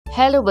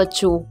Hello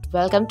bachcho,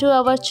 welcome to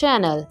our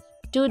channel.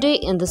 Today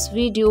in this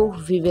video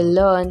we will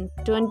learn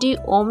 20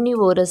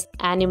 omnivorous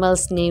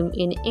animals name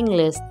in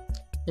English.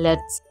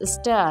 Let's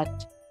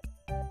start.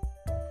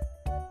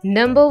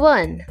 Number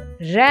 1.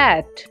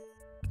 Rat.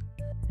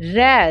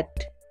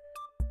 Rat.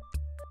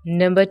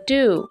 Number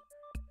 2.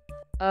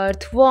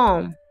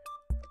 Earthworm.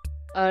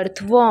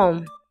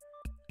 Earthworm.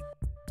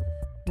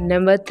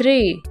 Number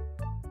 3.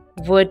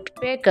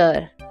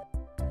 Woodpecker.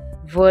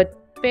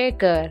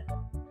 Woodpecker.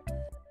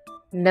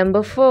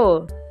 Number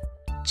 4.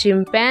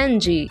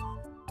 Chimpanzee.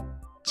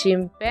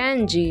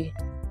 Chimpanzee.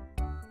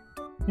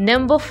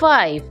 Number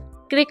 5.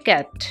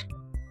 Cricket.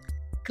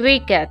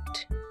 Cricket.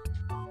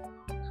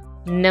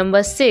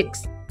 Number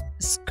 6.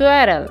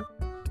 Squirrel.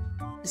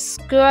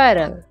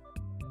 Squirrel.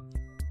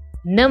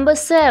 Number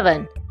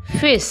 7.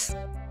 Fish.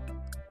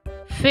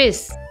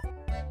 Fish.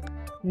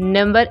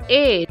 Number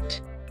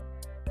 8.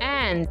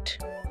 Ant.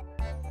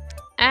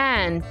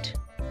 Ant.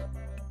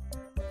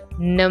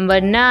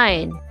 Number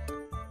 9.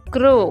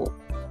 Crow.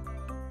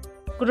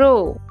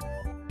 Crow.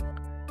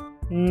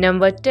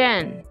 Number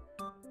 10.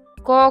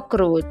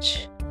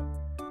 Cockroach.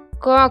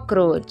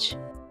 Cockroach.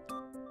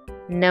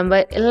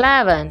 Number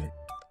 11.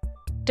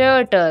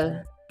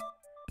 Turtle.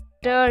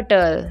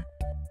 Turtle.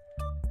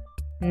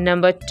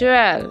 Number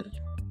 12.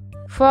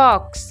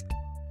 Fox.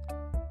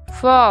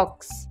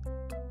 Fox.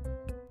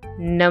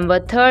 Number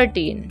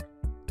 13.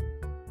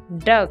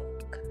 Duck.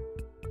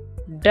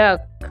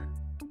 Duck.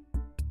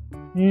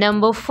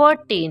 Number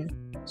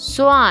 14.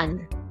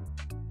 Swan.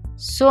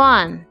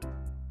 Swan.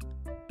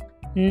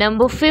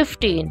 Number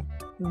 15.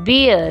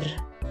 Bear.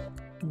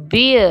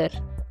 Bear.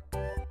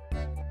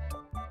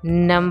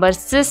 Number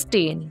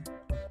 16.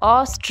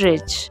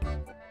 Ostrich.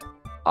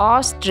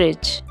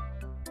 Ostrich.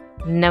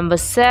 Number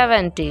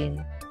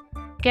 17.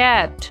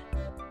 Cat.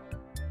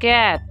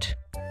 Cat.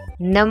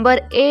 Number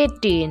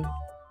 18.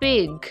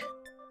 Pig.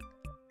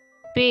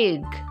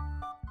 Pig.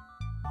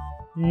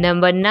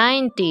 Number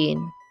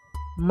 19.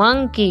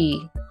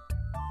 Monkey.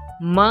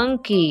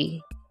 Monkey.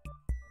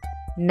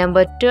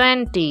 Number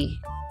 20.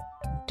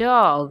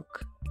 Dog.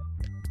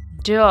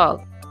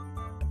 Dog.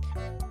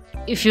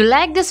 If you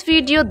like this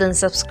video, then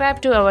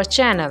subscribe to our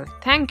channel.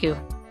 Thank you.